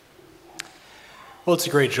Well, it's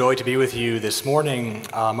a great joy to be with you this morning.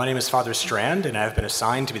 My name is Father Strand, and I've been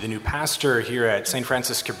assigned to be the new pastor here at St.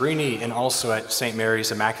 Francis Cabrini and also at St.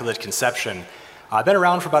 Mary's Immaculate Conception. I've been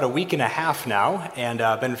around for about a week and a half now, and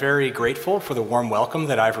I've been very grateful for the warm welcome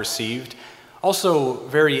that I've received. Also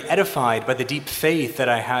very edified by the deep faith that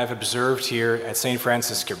I have observed here at St.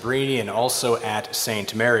 Francis Cabrini and also at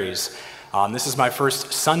St. Mary's. This is my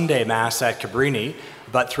first Sunday Mass at Cabrini,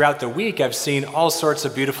 but throughout the week I've seen all sorts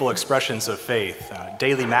of beautiful expressions of faith.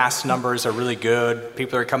 Daily Mass numbers are really good,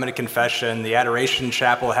 people are coming to confession, the Adoration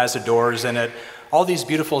Chapel has doors in it, all these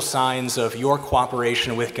beautiful signs of your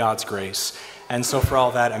cooperation with God's grace. And so for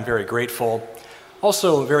all that, I'm very grateful.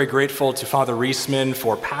 Also very grateful to Father Reisman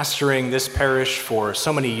for pastoring this parish for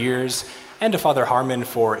so many years, and to Father Harmon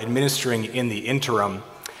for administering in the interim.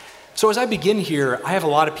 So as I begin here, I have a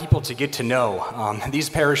lot of people to get to know. These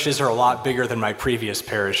parishes are a lot bigger than my previous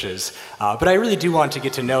parishes, but I really do want to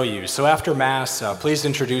get to know you. So after Mass, please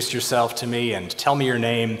introduce yourself to me and tell me your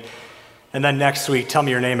name. And then next week, tell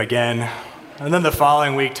me your name again. And then the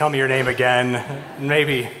following week, tell me your name again.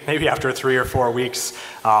 Maybe after 3 or 4 weeks,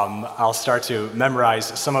 I'll start to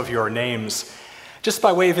memorize some of your names. Just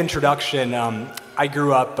by way of introduction, I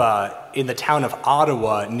grew up in the town of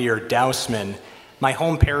Ottawa near Dousman. My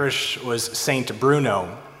home parish was St.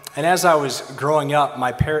 Bruno. And as I was growing up,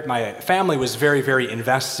 my family was very, very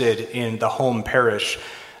invested in the home parish.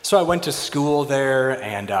 So I went to school there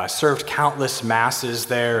and served countless masses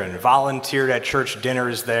there and volunteered at church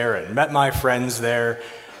dinners there and met my friends there.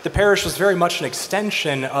 The parish was very much an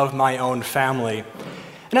extension of my own family.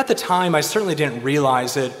 And at the time, I certainly didn't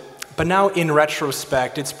realize it, but now in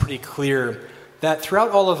retrospect, it's pretty clear that throughout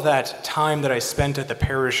all of that time that I spent at the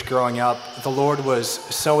parish growing up, the Lord was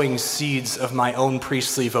sowing seeds of my own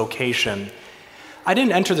priestly vocation. I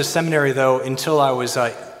didn't enter the seminary, though, until I was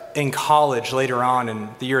in college later on in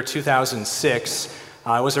the year 2006.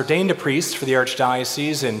 I was ordained a priest for the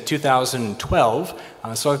Archdiocese in 2012,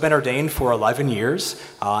 so I've been ordained for 11 years,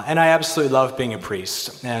 and I absolutely love being a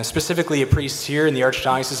priest, specifically a priest here in the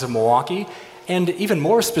Archdiocese of Milwaukee, and even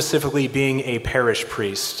more specifically being a parish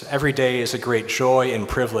priest. Every day is a great joy and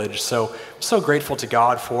privilege, so I'm so grateful to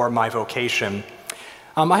God for my vocation.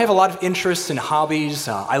 I have a lot of interests and hobbies.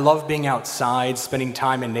 I love being outside, spending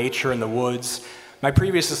time in nature in the woods. My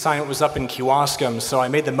previous assignment was up in Kewaskum, so I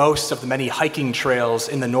made the most of the many hiking trails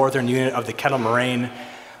in the northern unit of the Kettle Moraine.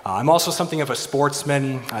 I'm also something of a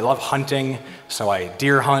sportsman. I love hunting, so I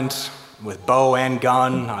deer hunt with bow and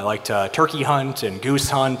gun. I like to turkey hunt and goose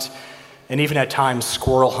hunt, and even at times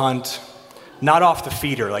squirrel hunt. Not off the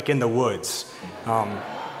feeder, like in the woods.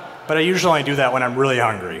 But I usually only do that when I'm really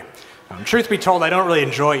hungry. Truth be told, I don't really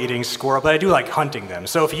enjoy eating squirrel, but I do like hunting them.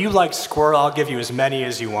 So if you like squirrel, I'll give you as many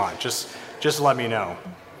as you want. Just let me know.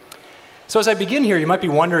 So as I begin here, you might be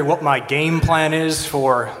wondering what my game plan is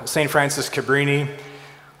for St. Francis Cabrini.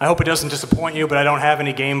 I hope it doesn't disappoint you, but I don't have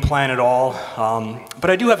any game plan at all. But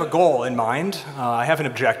I do have a goal in mind. I have an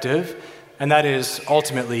objective, and that is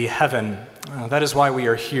ultimately heaven. That is why we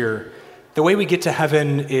are here. The way we get to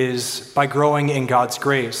heaven is by growing in God's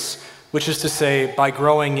grace, which is to say, by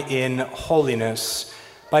growing in holiness,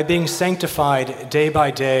 by being sanctified day by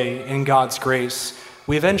day in God's grace.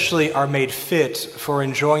 We eventually are made fit for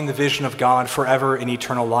enjoying the vision of God forever in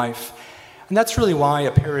eternal life. And that's really why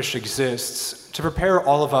a parish exists, to prepare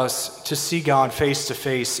all of us to see God face to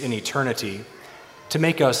face in eternity, to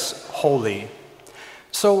make us holy.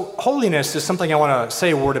 So holiness is something I want to say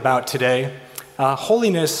a word about today.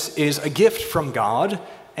 Holiness is a gift from God,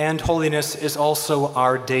 and holiness is also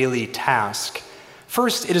our daily task.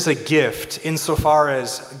 First, it is a gift insofar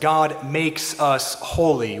as God makes us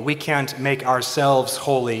holy. We can't make ourselves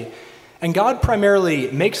holy. And God primarily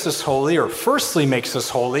makes us holy, or firstly makes us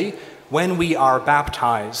holy, when we are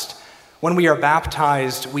baptized. When we are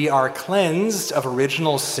baptized, we are cleansed of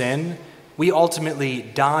original sin. We ultimately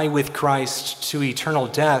die with Christ to eternal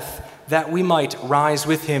death, that we might rise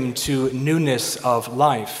with him to newness of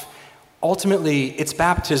life. Ultimately, it's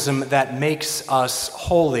baptism that makes us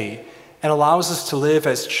holy and allows us to live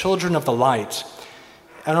as children of the light.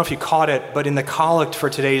 I don't know if you caught it, but in the collect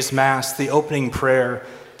for today's Mass, the opening prayer,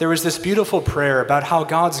 there was this beautiful prayer about how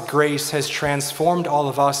God's grace has transformed all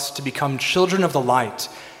of us to become children of the light.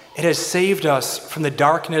 It has saved us from the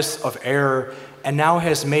darkness of error and now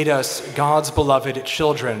has made us God's beloved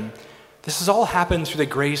children. This has all happened through the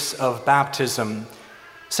grace of baptism.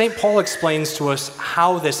 St. Paul explains to us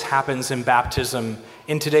how this happens in baptism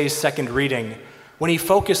in today's second reading, when he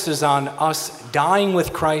focuses on us dying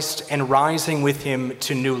with Christ and rising with him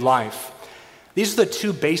to new life. These are the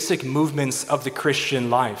two basic movements of the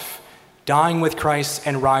Christian life, dying with Christ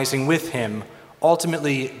and rising with him,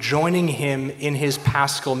 ultimately joining him in his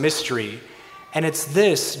paschal mystery. And it's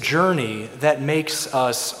this journey that makes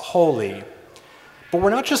us holy. But we're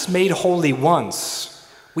not just made holy once.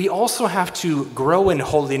 We also have to grow in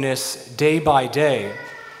holiness day by day.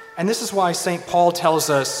 And this is why St. Paul tells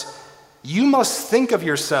us, you must think of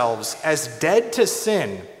yourselves as dead to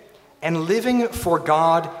sin and living for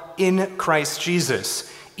God in Christ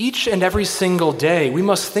Jesus. Each and every single day, we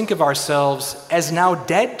must think of ourselves as now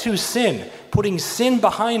dead to sin, putting sin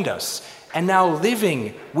behind us, and now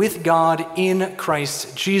living with God in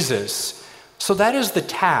Christ Jesus. So that is the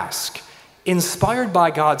task. Inspired by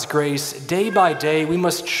God's grace, day by day, we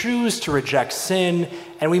must choose to reject sin,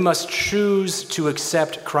 and we must choose to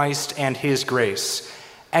accept Christ and his grace.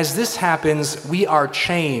 As this happens, we are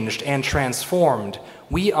changed and transformed.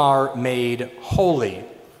 We are made holy.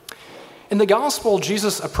 In the gospel,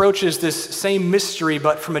 Jesus approaches this same mystery,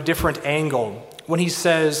 but from a different angle, when he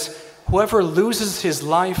says, whoever loses his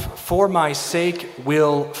life for my sake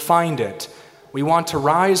will find it. We want to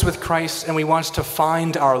rise with Christ, and we want to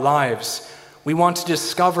find our lives. We want to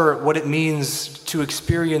discover what it means to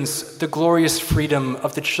experience the glorious freedom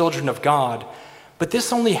of the children of God. But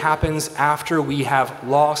this only happens after we have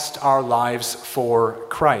lost our lives for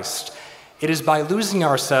Christ. It is by losing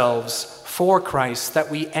ourselves for Christ that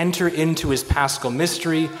we enter into his paschal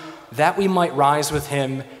mystery, that we might rise with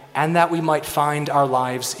him, and that we might find our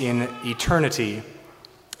lives in eternity.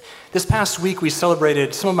 This past week, we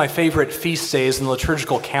celebrated some of my favorite feast days in the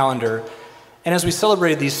liturgical calendar. And as we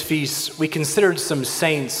celebrated these feasts, we considered some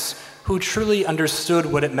saints who truly understood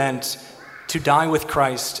what it meant to die with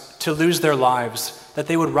Christ, to lose their lives, that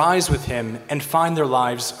they would rise with him and find their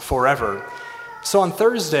lives forever. So on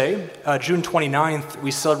Thursday, June 29th,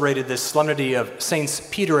 we celebrated the solemnity of Saints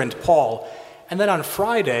Peter and Paul. And then on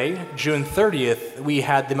Friday, June 30th, we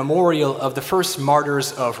had the memorial of the first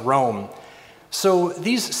martyrs of Rome. So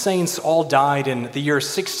these saints all died in the year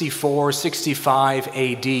 64, 65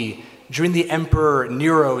 AD, during the Emperor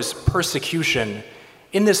Nero's persecution.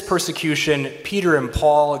 In this persecution, Peter and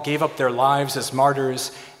Paul gave up their lives as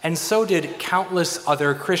martyrs, and so did countless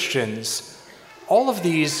other Christians. All of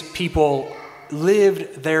these people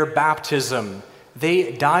lived their baptism.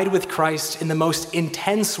 They died with Christ in the most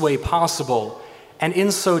intense way possible, and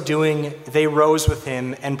in so doing, they rose with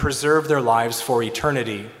him and preserved their lives for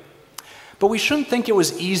eternity. But we shouldn't think it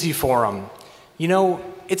was easy for them. You know,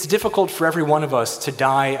 it's difficult for every one of us to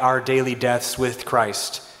die our daily deaths with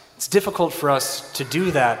Christ. It's difficult for us to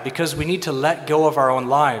do that because we need to let go of our own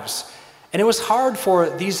lives. And it was hard for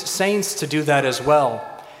these saints to do that as well.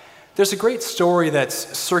 There's a great story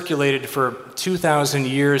that's circulated for 2,000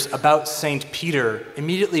 years about St. Peter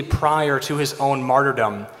immediately prior to his own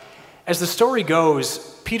martyrdom. As the story goes,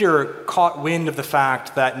 Peter caught wind of the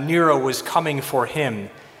fact that Nero was coming for him,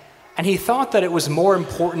 and he thought that it was more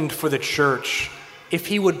important for the church if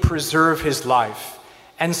he would preserve his life.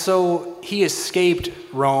 And so he escaped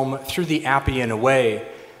Rome through the Appian Way.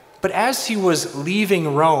 But as he was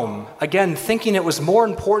leaving Rome, again thinking it was more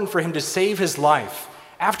important for him to save his life,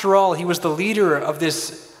 after all, he was the leader of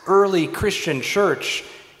this early Christian church.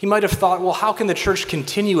 He might have thought, well, how can the church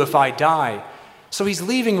continue if I die? So he's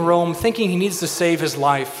leaving Rome thinking he needs to save his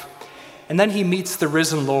life. And then he meets the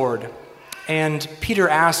risen Lord. And Peter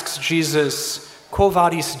asks Jesus, Quo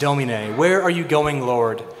vadis, Domine? Where are you going,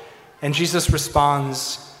 Lord? And Jesus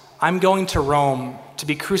responds, I'm going to Rome to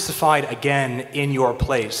be crucified again in your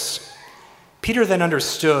place. Peter then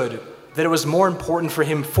understood that it was more important for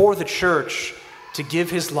him, for the church, to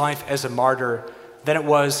give his life as a martyr than it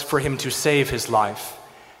was for him to save his life.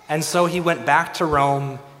 And so he went back to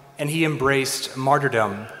Rome and he embraced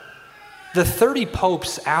martyrdom. The 30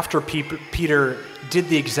 popes after Peter did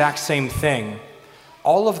the exact same thing.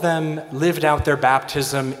 All of them lived out their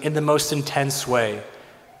baptism in the most intense way.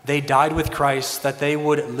 They died with Christ that they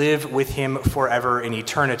would live with him forever in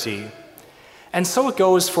eternity. And so it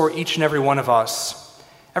goes for each and every one of us.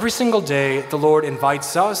 Every single day, the Lord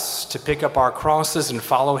invites us to pick up our crosses and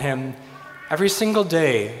follow him. Every single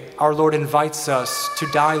day, our Lord invites us to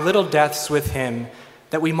die little deaths with him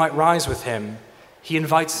that we might rise with him. He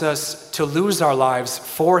invites us to lose our lives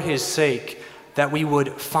for his sake that we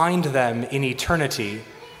would find them in eternity.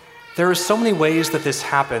 There are so many ways that this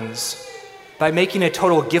happens. By making a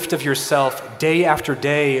total gift of yourself day after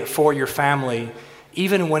day for your family,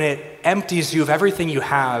 even when it empties you of everything you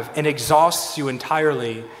have and exhausts you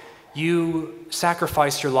entirely, you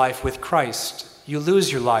sacrifice your life with Christ. You lose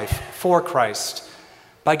your life for Christ.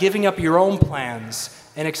 By giving up your own plans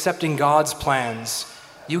and accepting God's plans,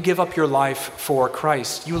 you give up your life for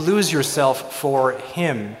Christ. You lose yourself for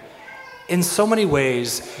him. In so many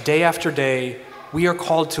ways, day after day, we are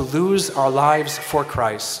called to lose our lives for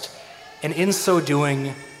Christ, and in so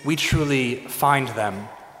doing, we truly find them.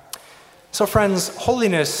 So friends,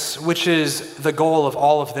 holiness, which is the goal of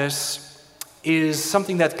all of this, is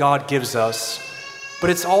something that God gives us, but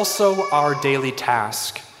it's also our daily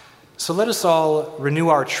task. So let us all renew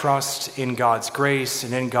our trust in God's grace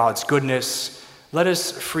and in God's goodness. Let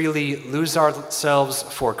us freely lose ourselves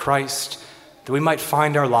for Christ, that we might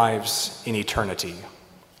find our lives in eternity.